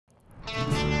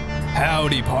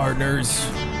Howdy, partners.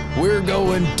 We're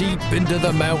going deep into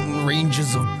the mountain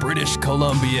ranges of British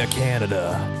Columbia,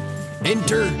 Canada.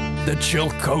 Enter the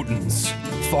Chilcotins,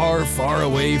 far, far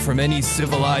away from any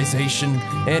civilization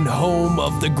and home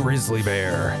of the grizzly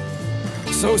bear.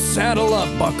 So saddle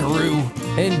up, buckaroo,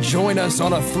 and join us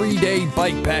on a 3-day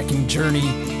bikepacking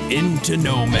journey into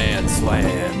no man's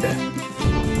land.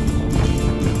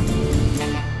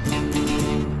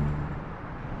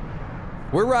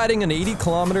 We're riding an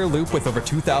 80-kilometer loop with over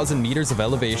 2,000 meters of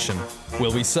elevation.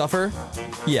 Will we suffer?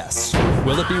 Yes.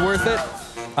 Will it be worth it?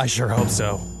 I sure hope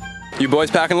so. You boys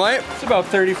packing light? It's about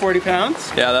 30, 40 pounds.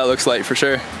 Yeah, that looks light for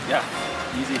sure. Yeah,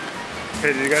 easy.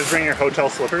 Hey, did you guys bring your hotel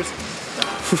slippers?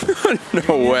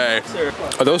 No way. Sure.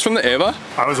 Are those from the Ava?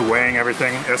 I was weighing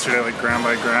everything yesterday, like gram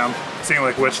by gram, seeing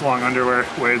like which long underwear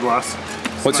weighed less.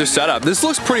 What's your setup? This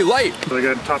looks pretty light. Really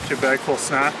good top tube bag full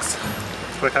snacks,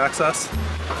 quick access.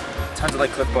 Tons of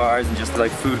like Clif bars and just like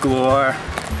food galore.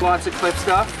 Lots of Clif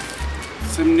stuff.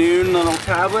 Some Noon little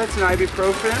tablets and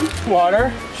ibuprofen.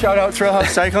 Water. Shout out Trail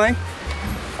House Cycling.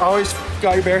 Always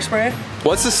got your bear spray.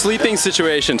 What's the sleeping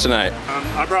situation tonight?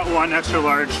 I brought one extra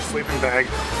large sleeping bag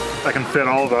that can fit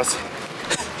all of us.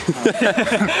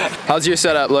 How's your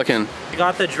setup looking? I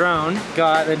got the drone,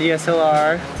 got the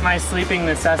DSLR. My sleeping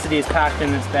necessities packed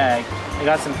in this bag. I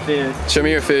got some food. Show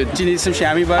me your food. Do you need some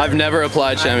chamois butter? I've never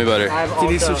applied chamois butter. Do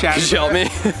you need some chamois Could you help me?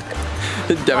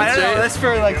 Demonstrate? I don't know, that's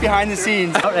for like behind the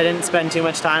scenes. I didn't spend too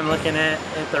much time looking at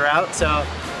the route, so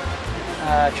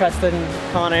trusted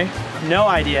Connor. No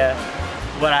idea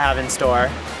what I have in store,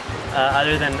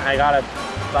 other than I got a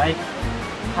bike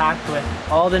packed with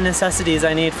all the necessities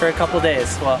I need for a couple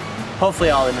days. Well,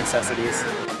 hopefully all the necessities.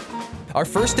 Our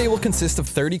first day will consist of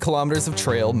 30 kilometers of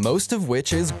trail, most of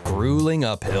which is grueling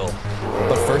uphill.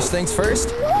 But first things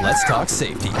first, let's talk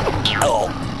safety.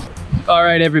 All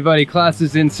right, everybody, class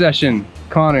is in session.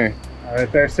 Connor. All right,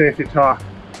 bear safety talk.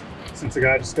 Since the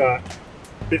guy just got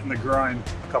bit in the groin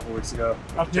a couple weeks ago,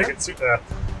 gotta take it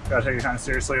kind of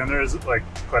seriously. And there is like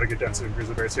quite a good density of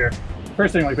grizzly bears here.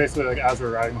 First thing, like basically, like as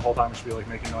we're riding the whole time, we should be like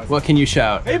making noise. What can you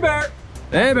shout? Hey bear!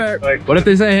 Hey bear! Like, what if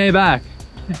they say hey back?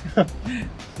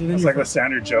 It's like the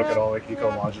standard joke at all like eco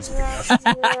lodges with the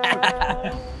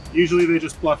guests. Usually they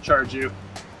just bluff charge you.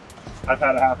 I've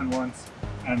had it happen once,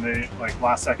 and they like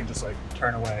last second just like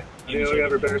turn away. You know, we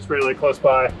have our bear spray like close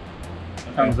by.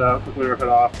 Comes out, quickly rip it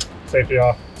off, safety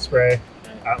off, spray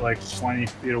at like 20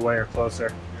 feet away or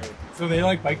closer. So they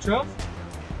like bike trails?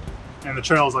 And the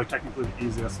trail is like technically the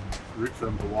easiest route for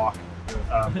them to walk.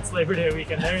 It's Labor Day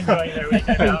weekend. They're enjoying their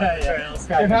weekend out on the trails.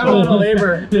 They've had a lot of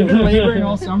labor. They've been laboring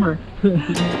all summer. 30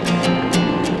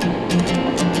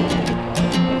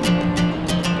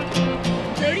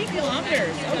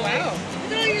 kilometers. Oh wow.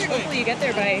 Hopefully you get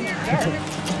there by dark.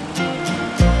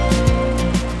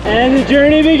 And the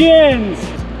journey begins.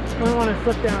 I don't want to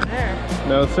slip down there.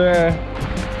 No, sir.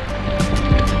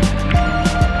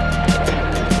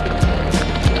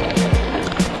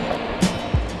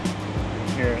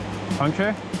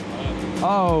 Puncture?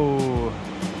 Oh,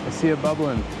 I see it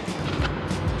bubbling.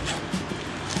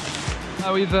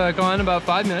 We've gone about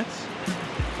 5 minutes,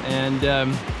 and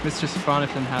Mr.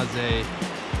 Stefanison has a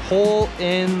hole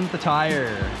in the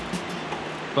tire.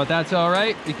 But that's all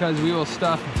right, because we will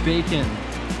stuff bacon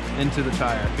into the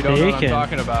tire. If you don't know what I'm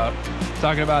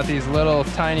talking about these little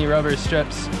tiny rubber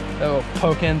strips that will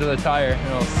poke into the tire and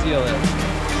it'll seal it.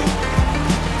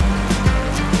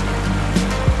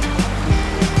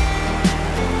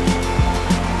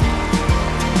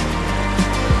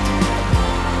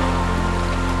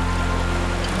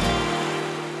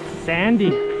 Sandy.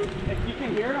 You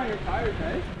can hear it on your tires,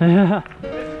 right? Yeah.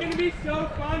 This is gonna be so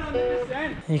fun on the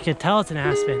descent. You can tell it's an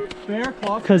Aspen. Bear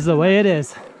clock. Because the way it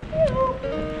is.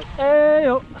 Hey,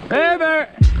 yo. Hey, bear!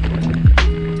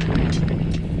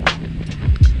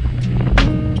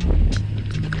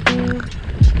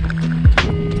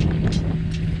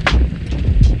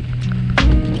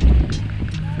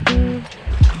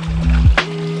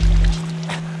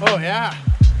 Oh yeah.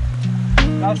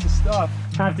 That's the stuff.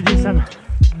 I have to do some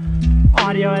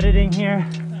audio editing here.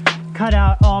 Cut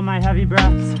out all my heavy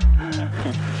breaths.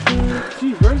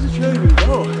 Geez, where does the trail even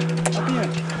go?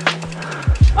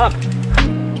 Up Up.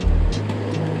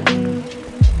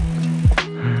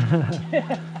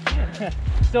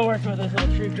 Still working with this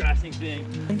little tree crossing thing.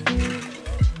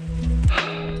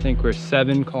 I think we're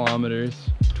 7 kilometers,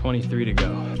 23 to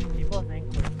go. People think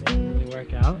we really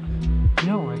work out. You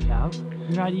don't work out.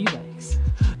 You ride e-bikes.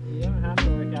 You don't have to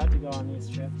work out to go on these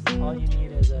trips. All you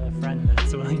need is a friend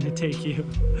that's willing to take you.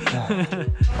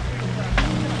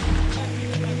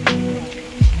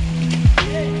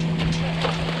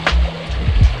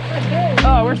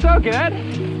 Oh, we're so good.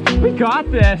 We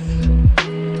got this.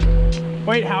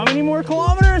 Wait, how many more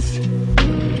kilometers?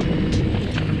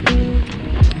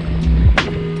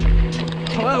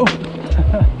 Hello.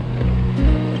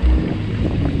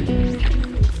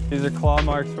 These are claw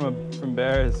marks from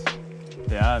bears.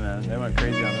 Yeah, man, they went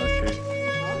crazy on those trees.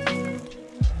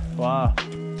 Wow.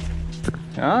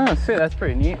 Oh, see, that's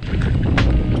pretty neat.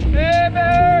 Hey,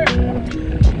 bear!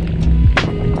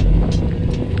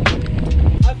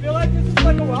 I feel like this is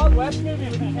like a Wild West movie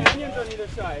with canyons on either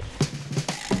side.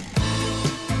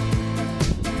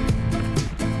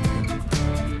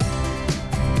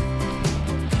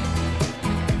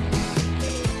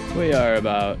 We are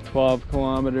about 12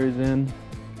 kilometers in.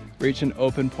 Reach an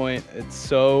open point. It's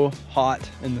so hot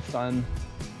in the sun,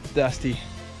 dusty.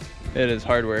 It is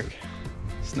hard work.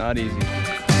 It's not easy.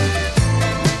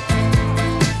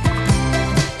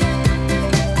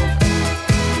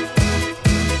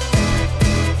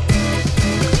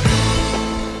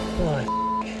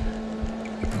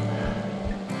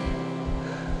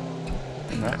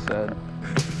 Enough said.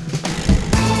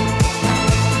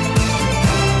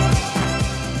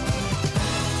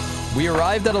 We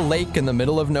arrived at a lake in the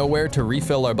middle of nowhere to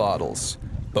refill our bottles.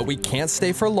 But we can't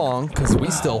stay for long because we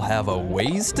still have a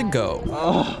ways to go.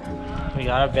 Oh. We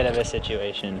got a bit of a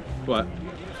situation. What?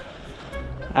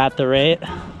 At the rate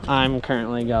I'm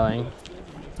currently going,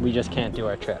 we just can't do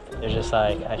our trip. There's just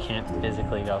like, I can't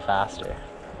physically go faster.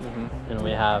 And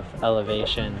we have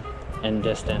elevation and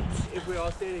distance. If we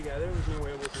all stay together, there's no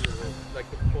way we'll do like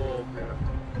the full.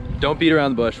 Don't beat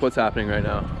around the bush. What's happening right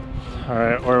now? All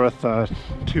right, we're with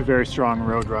two very strong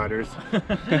road riders.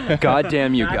 God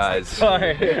damn you guys.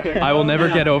 I will never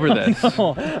get over this.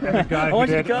 And a guy who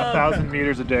did 1,000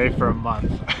 meters a day for a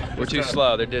month. We're too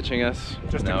slow. They're ditching us.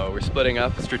 No, we're splitting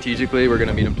up strategically. We're going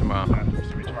to meet them tomorrow.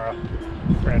 Tomorrow.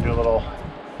 We're going to do a little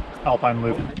alpine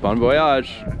loop. Bon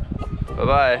voyage.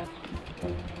 Bye-bye.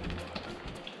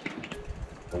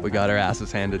 We got our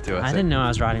asses handed to us. I didn't know I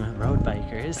was riding with road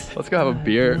bikers. Let's go have a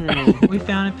beer. We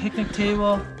found a picnic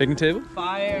table. Picnic table?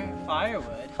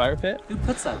 Firewood. Fire pit? Who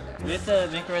puts that there? Do we have to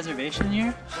make a reservation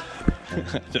here?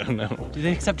 I don't know. Do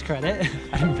they accept credit?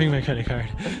 I didn't bring my credit card.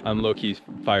 I'm low-key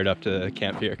fired up to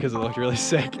camp here because it looked really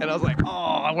sick. And I was like, oh,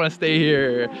 I want to stay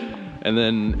here. And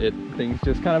then things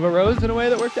just kind of arose in a way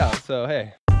that worked out. So,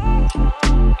 hey.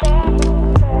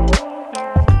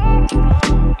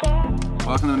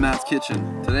 Welcome to Matt's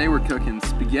Kitchen. Today we're cooking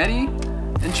spaghetti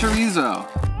and chorizo.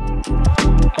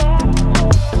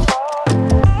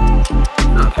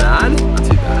 Not bad, not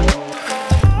too bad.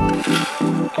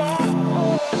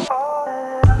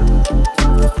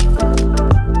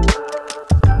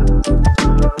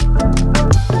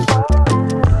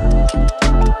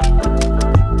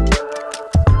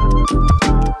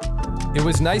 It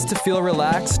was nice to feel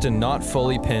relaxed and not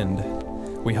fully pinned.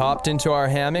 We hopped into our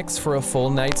hammocks for a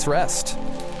full night's rest.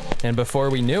 And before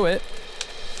we knew it,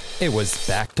 it was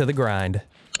back to the grind.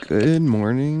 Good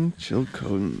morning,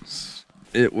 Chilcotins.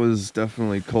 It was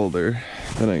definitely colder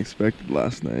than I expected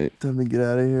last night. Time to get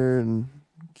out of here and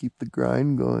keep the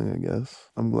grind going, I guess.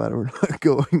 I'm glad we're not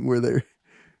going where they're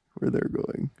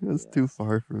going. That's too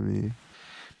far for me.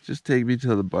 Just take me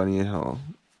to the bunny hill.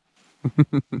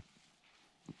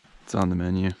 It's on the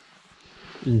menu.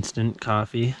 Instant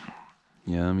coffee.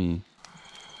 Yummy.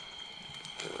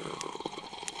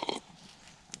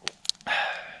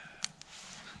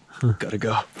 Gotta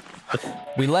go.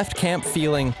 We left camp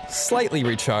feeling slightly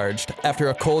recharged after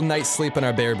a cold night's sleep in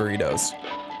our bear burritos.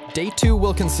 Day 2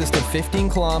 will consist of 15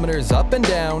 kilometers up and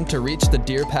down to reach the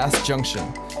Deer Pass Junction,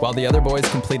 while the other boys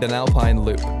complete an alpine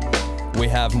loop. We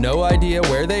have no idea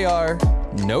where they are,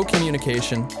 no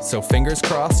communication, so fingers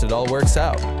crossed it all works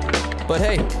out. But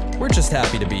hey, we're just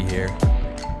happy to be here.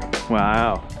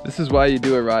 Wow. This is why you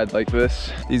do a ride like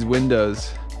this. These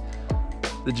windows.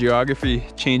 The geography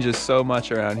changes so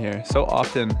much around here. So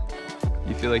often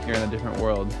you feel like you're in a different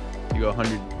world. You go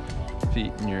 100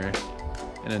 feet and you're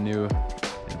in a new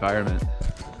environment.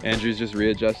 Andrew's just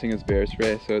readjusting his bear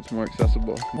spray so it's more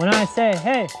accessible. When I say,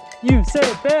 hey, you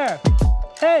say bear.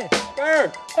 Hey,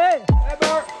 bear. Hey, hey,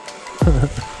 bear.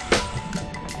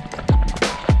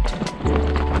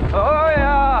 Oh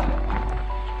yeah!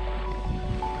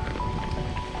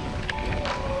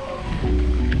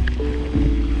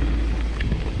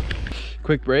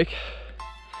 Quick break.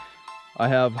 I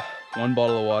have 1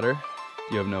 bottle of water.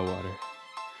 You have no water.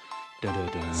 Da, da,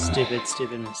 da.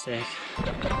 Stupid mistake.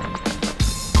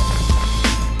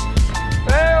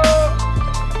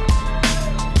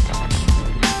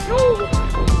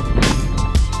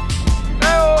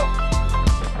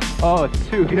 Oh, it's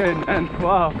too good, man.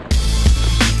 Wow.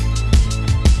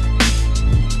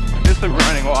 Just some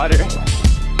running water.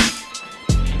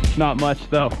 Not much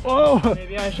though. Oh!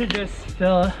 Maybe I should just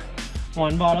fill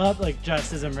one bottle up, like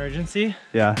just as emergency.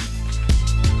 Yeah.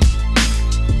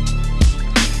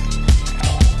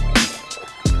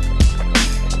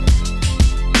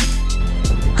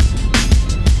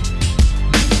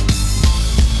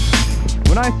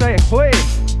 When I say "Hui,"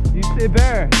 you say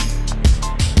 "bear."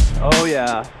 Oh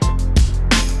yeah.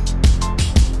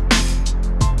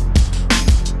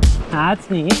 That's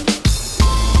neat.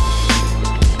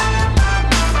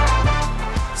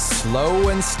 Slow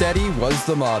and steady was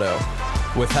the motto.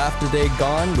 With half the day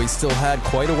gone, we still had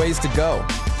quite a ways to go.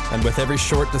 And with every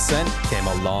short descent came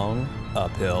a long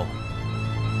uphill.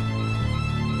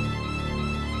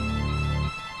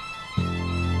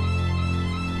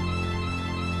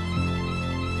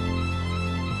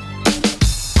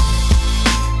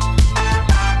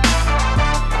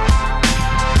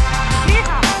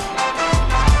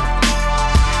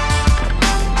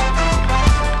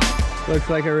 Looks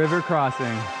like a river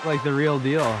crossing, like the real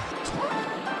deal.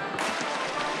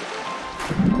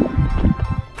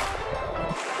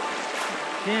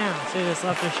 Damn, she just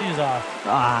left her shoes off.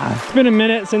 Ah. It's been a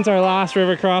minute since our last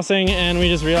river crossing and we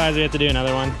just realized we have to do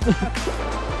another one.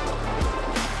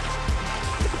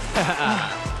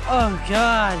 Oh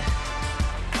God.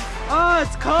 Oh,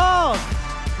 it's cold.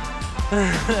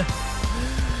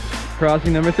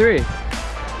 Crossing number 3.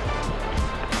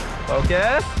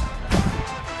 Focus.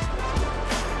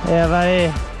 Yeah,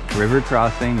 buddy. River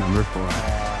crossing number 4.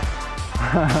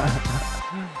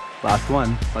 Last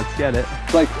one. Let's get it.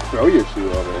 It's like throw your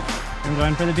shoe over. I'm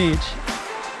going for the beach.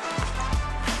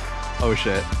 Oh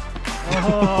shit.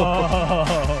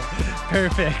 Oh,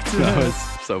 perfect. That was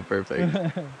so perfect.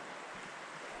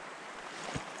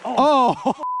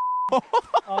 Oh!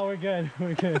 Oh, we're good.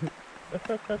 We're good.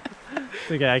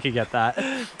 It's okay, I could get that.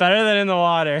 Better than in the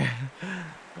water.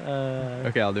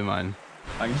 Okay, I'll do mine.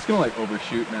 I'm just gonna like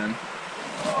overshoot, man.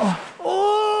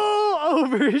 Oh,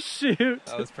 overshoot.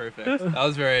 That was perfect. That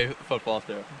was very football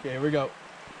throw. Okay, here we go.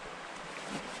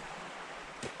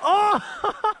 Oh!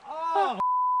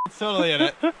 It's totally in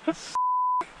it.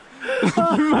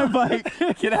 My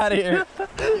bike. Get out of here.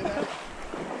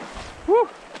 Woo.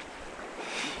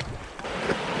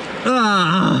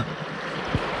 Ah.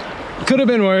 Could have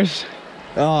been worse.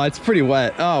 Oh, it's pretty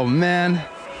wet. Oh man.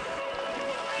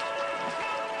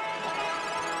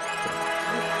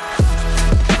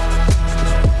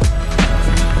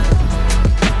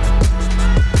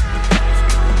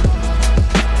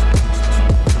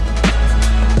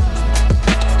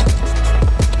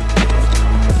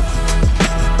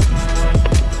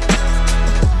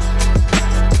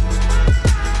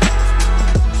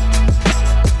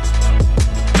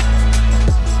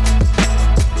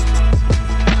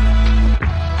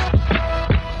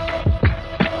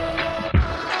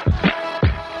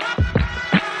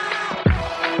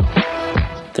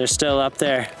 They're still up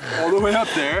there. All the way up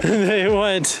there. They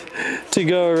went to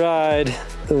go ride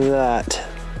that.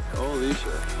 Holy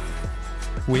shit.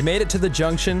 We made it to the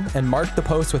junction and marked the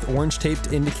post with orange tape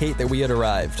to indicate that we had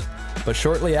arrived. But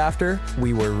shortly after,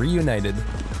 we were reunited.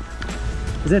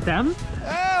 Is it them?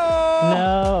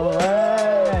 Oh! No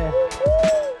way!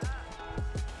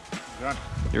 Done.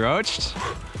 You roached?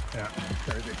 Yeah,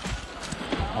 crazy.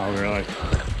 Oh, we were like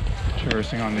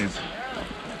traversing on these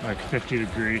like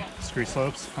 50-degree scree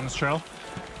slopes on this trail,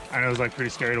 and it was like pretty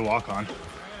scary to walk on.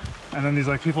 And then these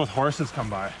like people with horses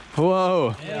come by.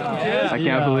 Whoa! Yeah. I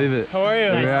can't believe it. How are you?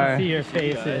 Nice to see your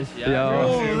faces.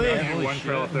 Yo. One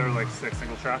trail up there, like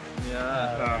single track.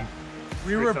 Yeah.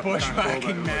 We were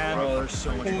bushwhacking, man. Oh, there's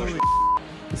so much bush.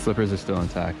 The slippers are still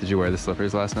intact. Did you wear the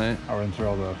slippers last night? I went through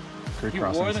all the creek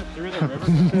crossings. You wore them through the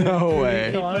river? No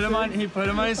way. He put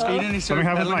him on his feet and he started Something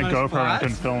happened with my pedaling GoPro and I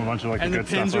couldn't film a bunch of like and the the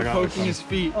good pins stuff. were poking his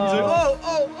feet. He's like, Oh.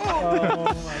 oh.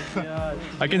 Oh my God.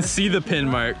 I can see the pin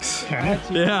marks. Can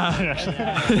you?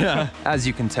 Yeah. Yeah. As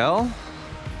you can tell,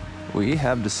 we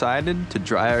have decided to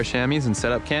dry our chamois and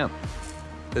set up camp.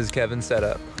 This is Kevin's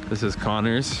setup. This is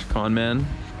Connor's, Con Man.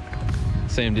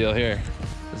 Same deal here.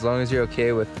 As long as you're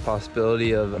okay with the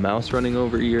possibility of a mouse running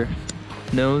over your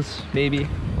nose, maybe,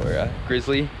 or a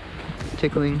grizzly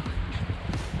tickling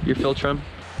your philtrum.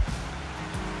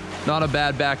 Not a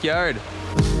bad backyard.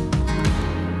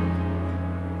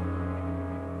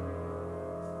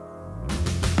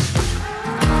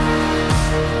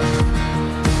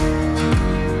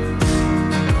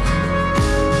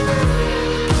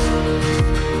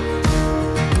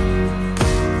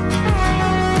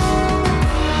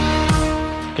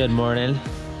 Good morning.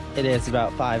 It is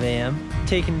about 5 a.m.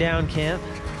 Taking down camp.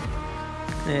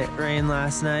 It rained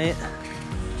last night.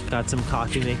 Got some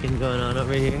coffee making going on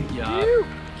over here. Yeah.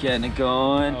 Getting it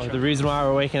going. The reason why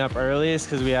we're waking up early is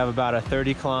because we have about a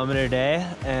 30-kilometer day,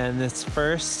 and this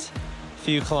first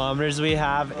few kilometers we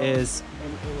have is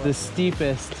the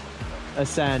steepest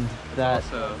ascend that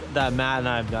Matt and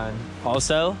I have done.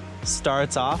 Also,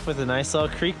 starts off with a nice little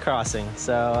creek crossing,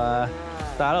 so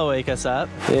that'll wake us up.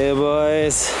 Yeah,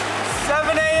 boys.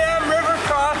 7 a.m. river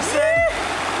crossing.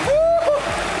 Woo!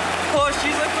 Oh,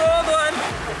 she's a cold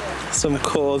one. Some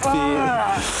cold feet.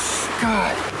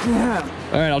 God damn.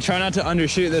 All right, I'll try not to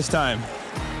undershoot this time.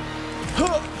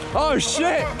 Oh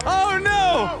shit! Oh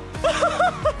no!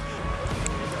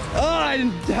 Oh, I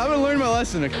haven't learned my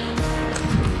lesson.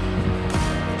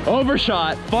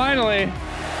 Overshot, finally.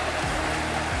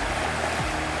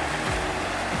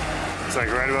 It's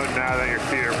like right about now that your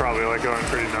feet are probably like going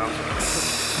pretty numb.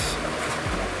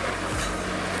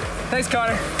 Thanks,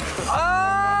 Connor.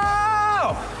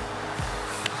 Oh!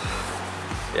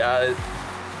 Yeah,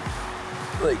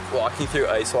 like walking through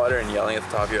ice water and yelling at the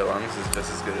top of your lungs is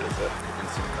just as good as an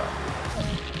instant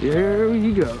coffee. Here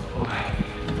we go.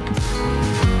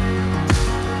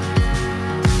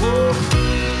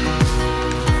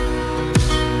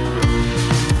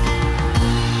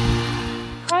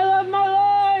 I love my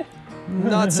life!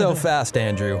 Not so fast,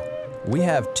 Andrew. We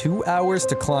have 2 hours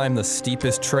to climb the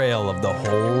steepest trail of the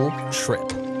whole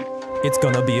trip. It's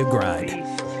gonna be a grind.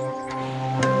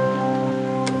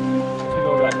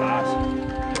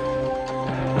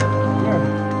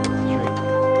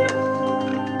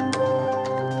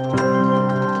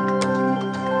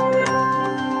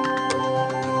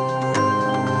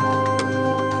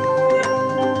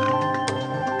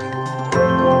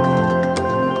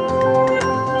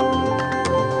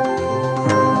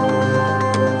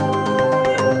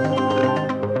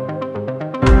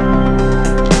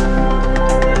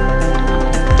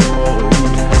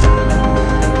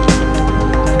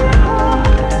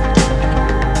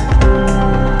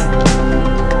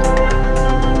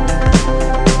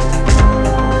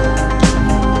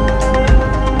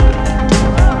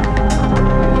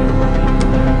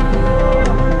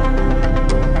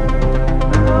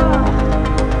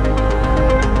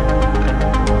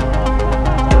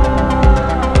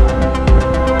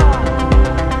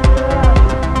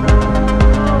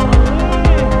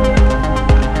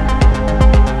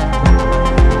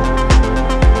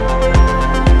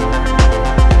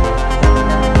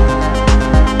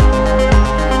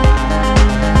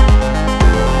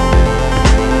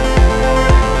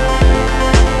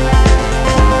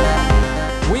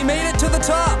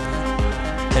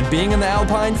 Being in the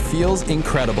alpine feels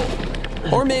incredible.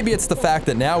 Or maybe it's the fact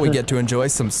that now we get to enjoy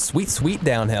some sweet, sweet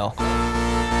downhill.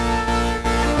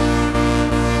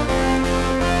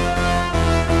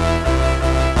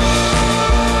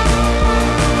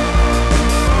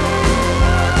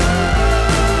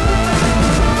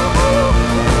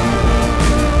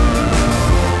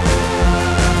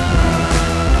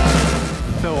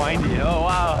 So windy, oh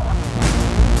wow.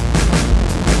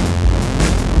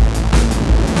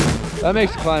 That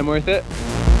makes the climb worth it.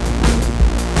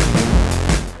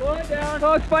 Going down.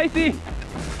 Oh, it's spicy.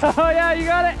 Oh yeah, you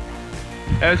got it.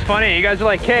 It was funny. You guys are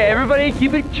like, "Okay, everybody,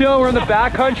 keep it chill. We're in the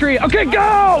backcountry." Okay,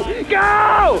 go,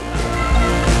 go.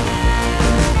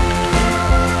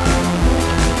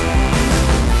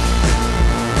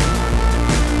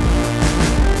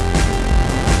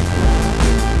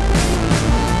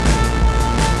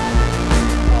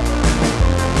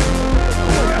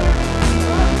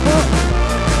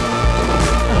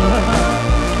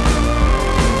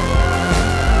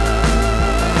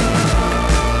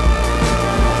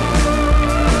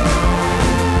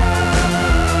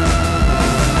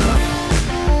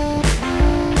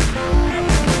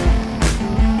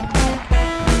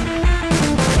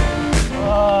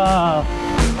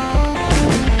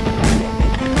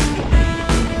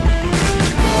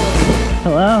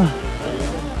 Hello.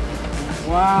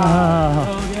 Wow.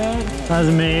 So good. That was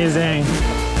amazing.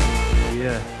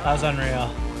 Yeah. That was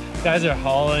unreal. You guys are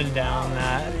hauling down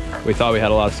that. We thought we had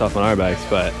a lot of stuff on our bikes,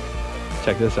 but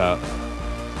check this out.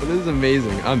 But this is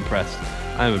amazing. I'm impressed.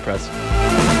 I'm impressed.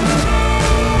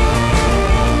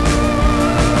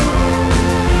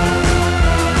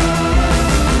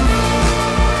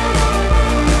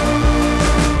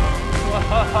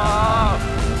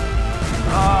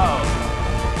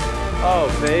 Oh,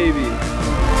 baby.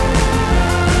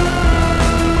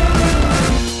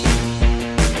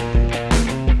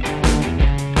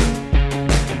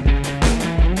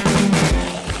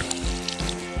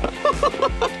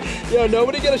 Yo,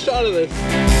 nobody get a shot of this.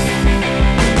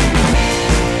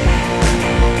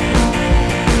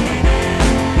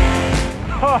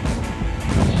 Oh,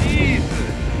 Jesus.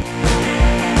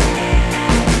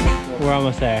 We're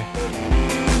almost there.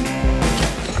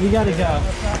 We gotta go.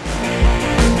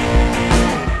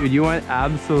 Dude, you went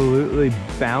absolutely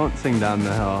bouncing down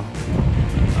the hill.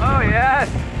 Oh yes!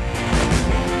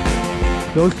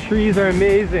 Those trees are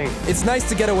amazing. It's nice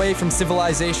to get away from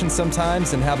civilization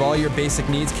sometimes and have all your basic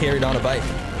needs carried on a bike.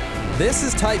 This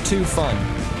is type 2 fun.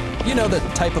 You know, the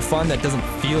type of fun that doesn't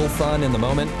feel fun in the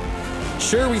moment.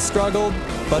 Sure, we struggled,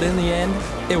 but in the end,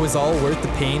 it was all worth the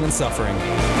pain and suffering.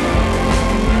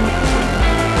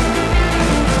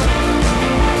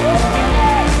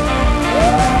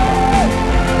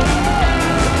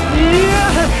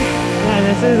 Man,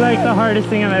 this is like the hardest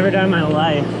thing I've ever done in my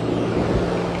life.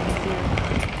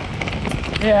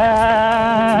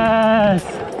 Yes!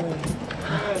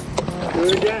 Do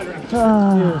it again.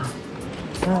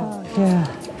 Oh, yeah.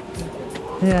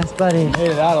 Yes, buddy.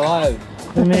 Made it out alive.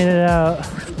 We made it out.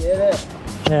 We did it.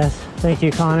 Yes, thank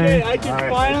you, Connor. Hey, I can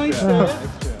finally say it.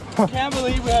 I can't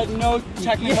believe we had no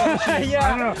technical issues.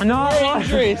 Yeah.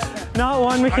 Not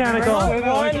one mechanical.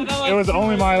 It was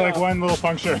only my like one little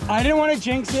puncture. I didn't want to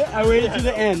jinx it. I waited to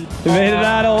the end. You made it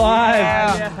out alive.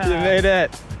 Yeah. You made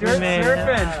it. Dirt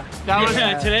surfing. That was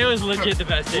today was legit the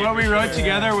best day. what we rode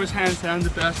together was hands down the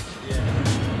best.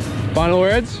 Final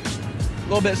words? A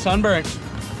little bit sunburnt.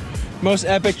 Most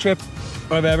epic trip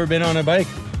I've ever been on a bike.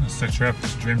 It's a trip,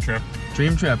 dream trip.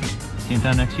 Dream trip. Same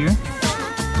time next year?